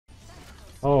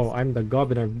Oh, I'm the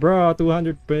governor, bro.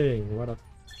 200 ping. What a.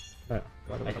 I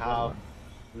have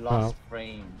lost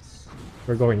frames.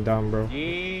 We're going down, bro.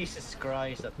 Jesus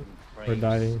Christ, that frames. We're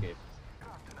dying. Skip.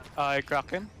 I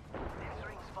Kraken.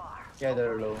 Yeah,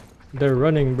 they're low. They're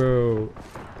running, bro.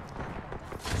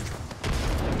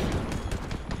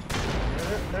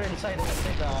 They're inside.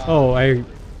 Oh, I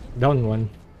down one.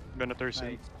 Gonna thirst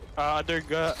Nice.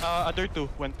 other two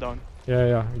went down.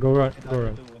 Yeah. Go run. Go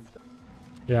run.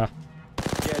 Yeah.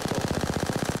 Yeah, it's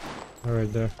open.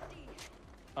 Alright, there.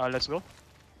 Let's go.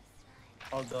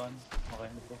 All done. Okay,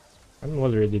 let's go. I'm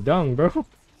already down, bro.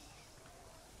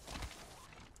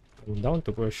 I'm down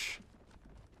to push.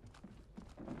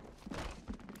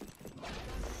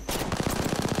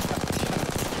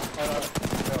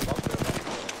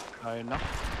 Ayun na.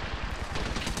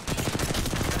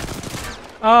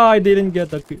 Ah, I didn't get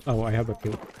that kill. Oh, I have a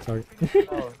kill. Sorry.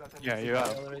 Oh, Yeah, you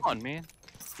have. Come on, man.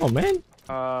 Oh, man.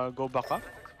 Go back up.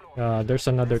 There's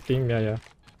another team. Yeah.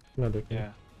 Another team.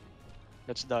 Yeah.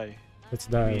 Let's die. Let's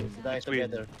die. let's die Let's win.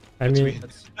 together. I mean,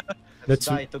 Let's Let's-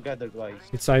 die together, guys.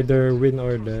 it's either win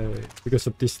or die because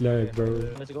of this lag,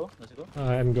 bro. Let's go. Let's go.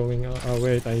 I'm going. Oh,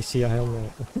 wait. I see a helmet.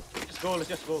 Let's go. Let's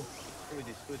just go. Do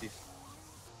this. Do this.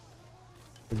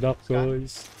 Good luck,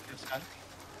 boys. Let's scan.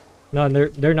 No,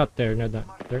 they're not there. No,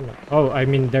 they're not. Oh, I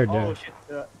mean they're Oh there. shit.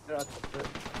 They're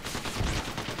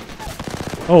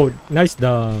Oh, nice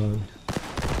down.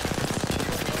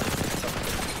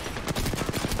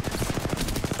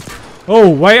 Oh,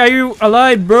 why are you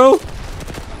alive, bro?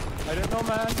 I don't know,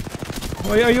 man.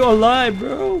 Why are you alive,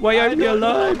 bro? Why are you don't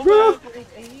alive, know, bro?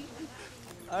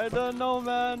 I don't know,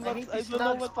 man. I hate I this don't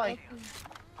know lag what. spike.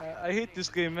 I hate this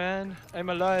game, man. I'm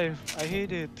alive. I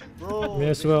hate it. Bro, Me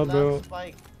as this well, lag bro.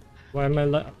 spike. Why am I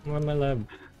alive? Why am I alive?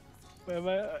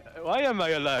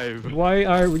 Why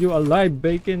are you alive,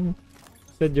 Bacon?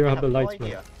 Said you I have a no light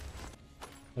idea.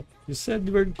 spell. You said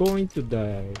we were going to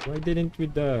die. Why didn't we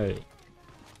die?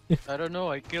 I don't know.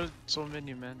 I killed so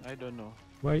many, man. I don't know.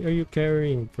 Why are you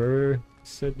carrying, Purr? You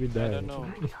said we I died. don't know.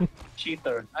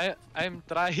 Cheater. I'm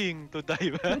trying to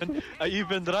die, man. I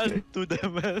even ran to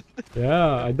them, man.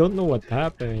 Yeah, I don't know what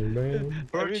happened, man.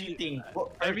 For I mean- cheating. I For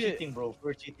mean- cheating, bro.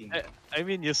 For cheating. I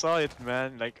mean, you saw it,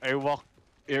 man. Like I walked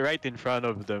right in front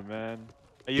of them, man.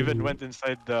 I even Dude. went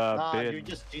inside the Nah, bin. you're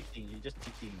just cheating. You're just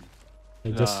cheating. I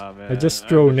man, just I'm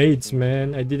throw just nades, kidding.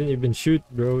 man. I didn't even shoot,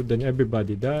 bro. Then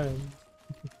everybody died.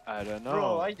 I don't know.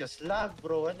 Bro, I just lagged,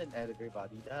 bro, and then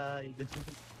everybody died.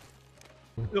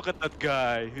 Look at that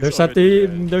guy. He's There's a already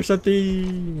team. There's a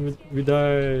team. We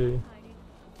die.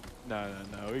 dead.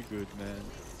 No, we good, man.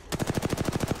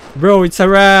 Bro, it's a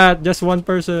rat. Just one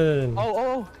person.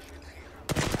 Oh.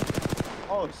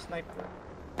 Oh, sniper.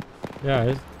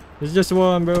 Yeah, it's just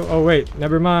one, bro. Oh wait,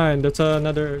 never mind. That's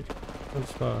another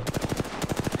spot.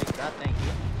 Take that, thank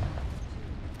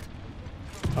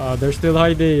you. They're still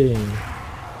hiding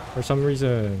for some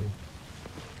reason.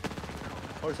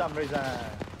 For some reason.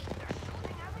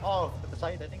 Oh, at the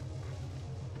side, I think.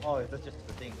 Oh, that's just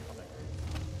the thing.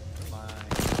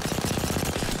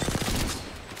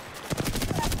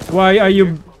 Okay. Why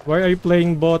are you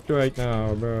playing bot right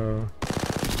now, bro?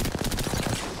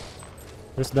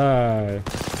 Just die.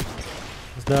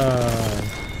 Just die.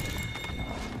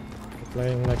 You're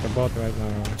playing like a bot right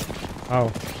now.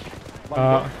 Ow.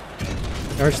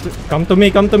 Come to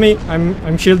me, come to me.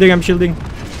 I'm shielding, I'm shielding.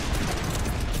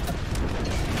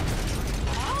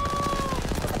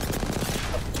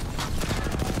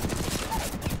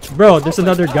 Bro, there's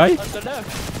another guy. On the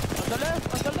left.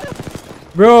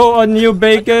 Bro, on you,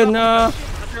 Bacon. At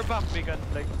your back, Bacon.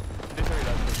 Like, literally at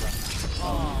your back.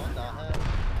 Oh, what the hell?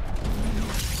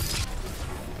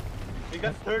 We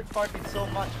got third party so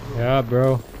much, bro. Yeah,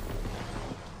 bro.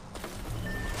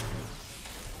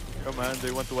 Come on,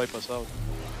 they want to wipe us out.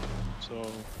 So,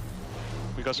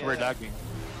 because we're Yeah. lagging.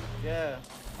 Yeah.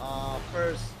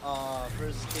 First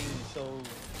thing is so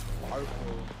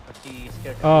powerful. But he's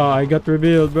scared. Oh, I got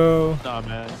revealed, bro. Nah,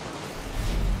 man.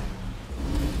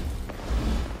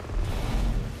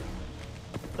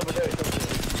 It's over there, it's over there.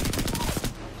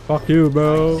 Fuck you,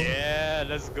 bro. Yeah,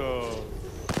 let's go.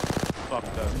 Fuck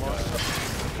that guy.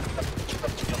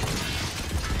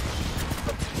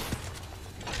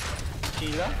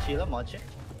 Sheila, Moche.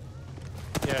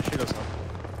 Yeah, she does not.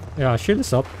 Yeah, shield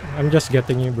is up. I'm just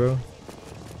getting you, bro.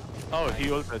 Oh,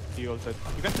 he ulted. You can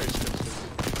try skills too.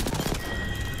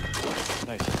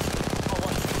 Nice.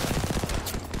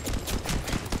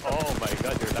 Oh my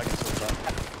god, you're lagging so bad.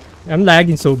 I'm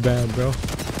lagging so bad, bro.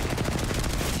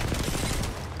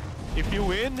 If you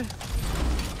win,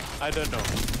 I don't know.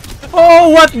 Oh,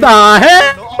 what the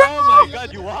heck? Oh my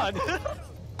god, you won!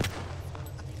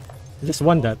 I just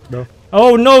won that, bro.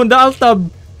 Oh no, the alt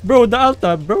tab! Bro, the alt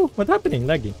tab, bro. What happening?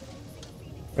 Lagging.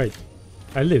 Right.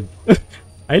 I live.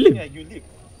 I live. Yeah, you leave.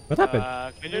 What happened?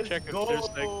 Can you Let's check if go. there's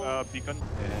like a beacon?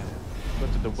 Yeah. Go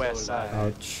to the west side.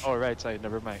 Ouch. Oh, right side.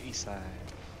 Never mind. East side.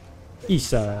 East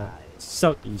side.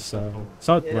 Southeast side. Yeah, that's the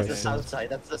Southwest south side. side.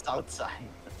 That's the south side.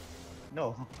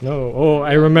 No. No. Oh,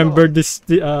 I remember this.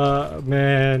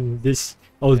 Man, this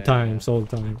old Yeah. times. Old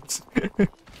times.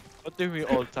 What do you mean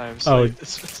all times? Oh, Like,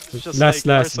 it's just last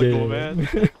like last hours ago, game. man.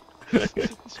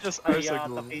 It's just hours Tokiya,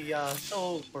 ago. Tokiya,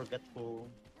 so forgetful.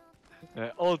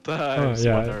 All times.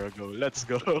 yeah. 1 hour ago. Let's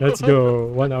go. Let's go.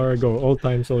 1 hour ago. Old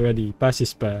times already. Pass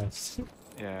is pass.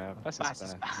 Yeah, pass is Pass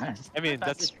is pass. pass. I mean, Pass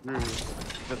that's is true.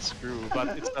 That's true.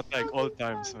 But it's not like all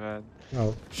times, man.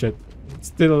 Oh shit. It's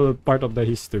still part of the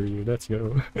history. Let's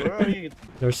go. Where are you?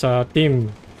 There's a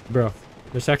team, bro.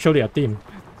 There's actually a team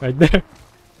right there.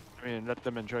 I mean, let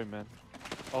them enjoy, man.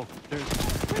 Oh, there's.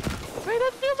 Wait,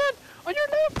 that new man on your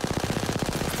left.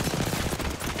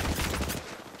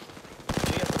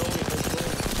 Yeah, bro, let's go.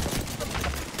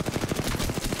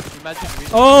 Imagine we.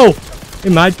 Oh!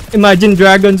 Imagine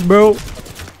dragons, bro.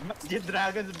 Get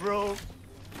dragons, bro.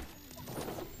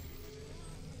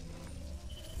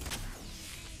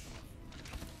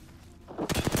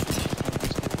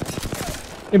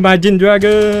 Imagine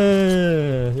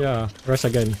dragon. Yeah, rush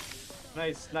again.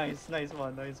 Nice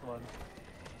one, nice one.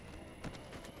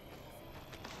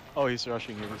 Oh, he's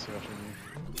rushing you. He's rushing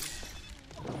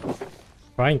you.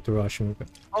 Trying to rush me.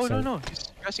 Oh So- no,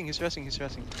 he's rushing. He's rushing. He's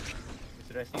rushing.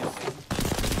 It's resting, okay.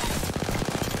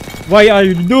 Why are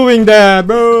you doing that,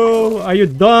 bro? Are you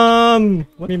dumb?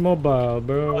 What me mobile, Oh,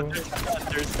 bro?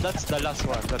 that's the last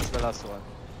one. That's the last one.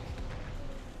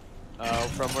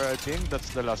 From where I've been, that's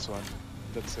the last one.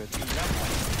 That's it.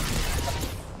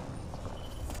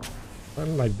 Why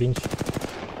am I being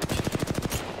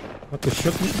What to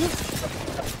shoot me?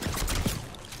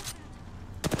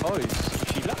 Oh,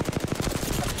 it's Sheila.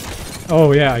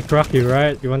 Oh yeah, I crack you,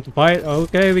 right? You want to fight?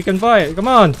 Okay, we can fight. Come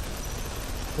on.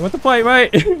 You want to fight,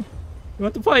 right? You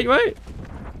want to fight, right?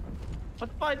 What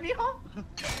fight me, huh?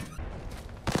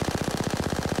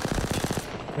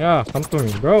 Yeah, come to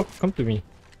me, bro. Come to me.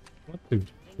 What,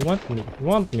 dude? You want me? You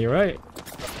want me, right?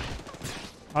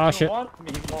 Ah, You shit. want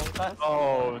me, Monkas?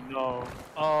 Oh no.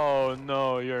 Oh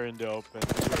no, you're in the open.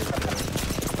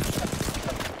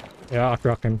 Yeah, I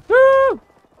crack him. Woo!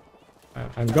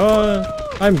 I'm gone.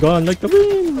 I'm gone like the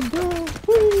wind, bro.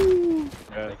 Woo!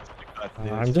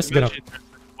 Yeah, I'm just gonna-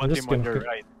 One I'm just team on gonna your pick-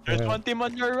 right. There's yeah. one team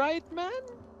on your right, man.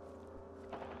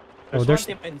 There's there's-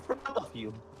 one team in front of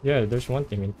you. Yeah, there's one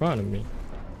thing in front of me.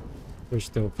 They're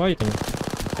still fighting.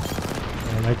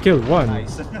 And I killed one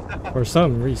Nice. for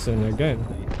some reason again.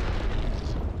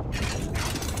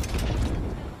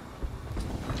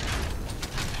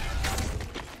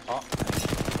 Oh,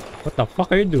 What the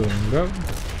fuck are you doing, bro?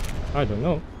 I don't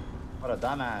know. what a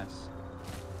dumbass.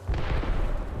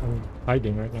 I'm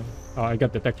hiding right now. Oh, I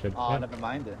got detected. Oh, Yeah. never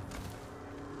mind.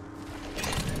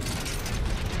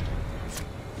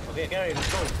 Okay, Gary,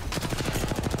 let's go.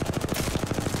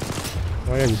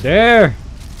 Why are you there?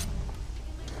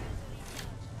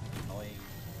 Annoying.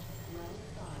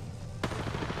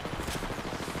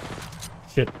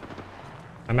 Shit.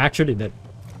 I'm actually dead.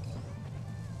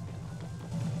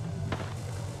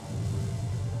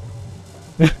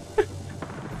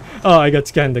 Oh, I got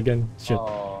scanned again. Shit.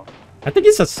 Oh. I think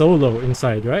it's a solo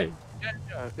inside, right? Yeah,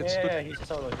 it's Yeah, good. yeah, he's a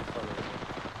solo,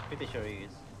 Pretty sure he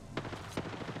is.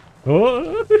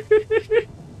 Oh!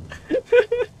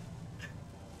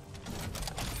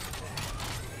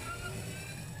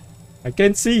 I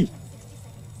can't see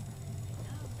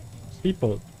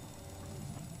people.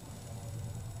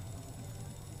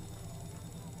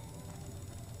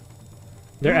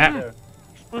 They're at. There.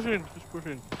 He's pushing. He's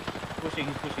pushing. Pushing,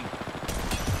 he's pushing.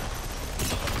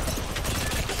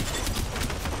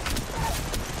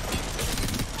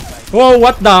 Whoa!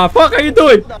 What the fuck are you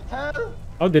doing? What the hell?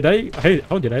 How did I? Hey,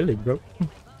 how did I live, bro?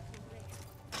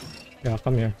 Yeah,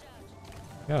 come here.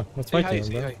 Yeah, let's Say fight hi. here,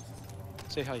 Say bro. hi.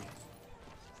 Say hi.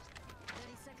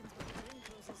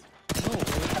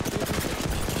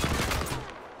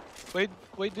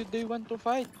 Why did they want to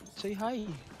fight? Say hi.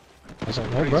 I don't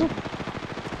know, bro.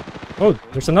 Oh,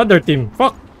 there's another team.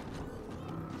 Fuck!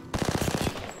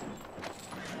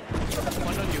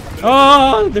 One on you.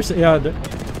 Oh, there's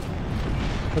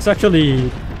That's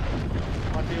actually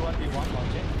 1v1v1,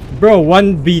 okay? bro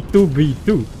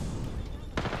 1v2v2.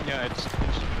 Yeah, it's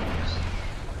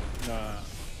nah.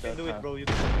 You can do it, that- bro. You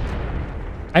can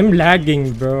I'm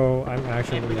lagging, bro. I'm I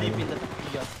actually believe lagging. in the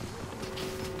Tokiya.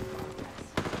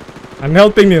 I'm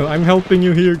helping you. I'm helping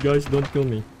you here, guys. Don't kill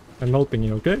me. I'm helping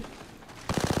you, okay?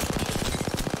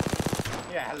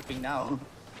 Tokiya helping now.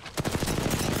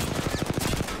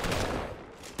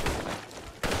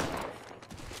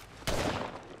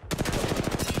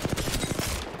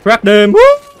 Crack them! Woo!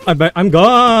 I'm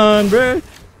gone, bro.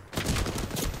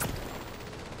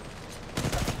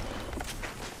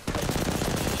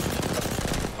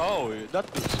 Oh, that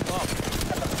will stop.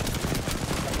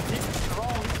 He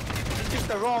picked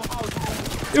the wrong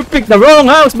house. You picked the wrong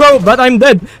house, bro. But I'm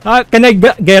dead. Can I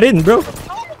get in, bro?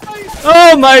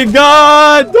 Oh my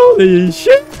god! Holy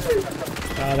shit!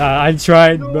 I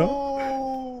tried, bro.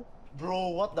 No, bro,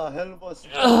 what the hell was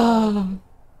that?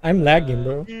 I'm lagging,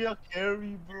 bro. Tokiya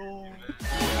carry, bro.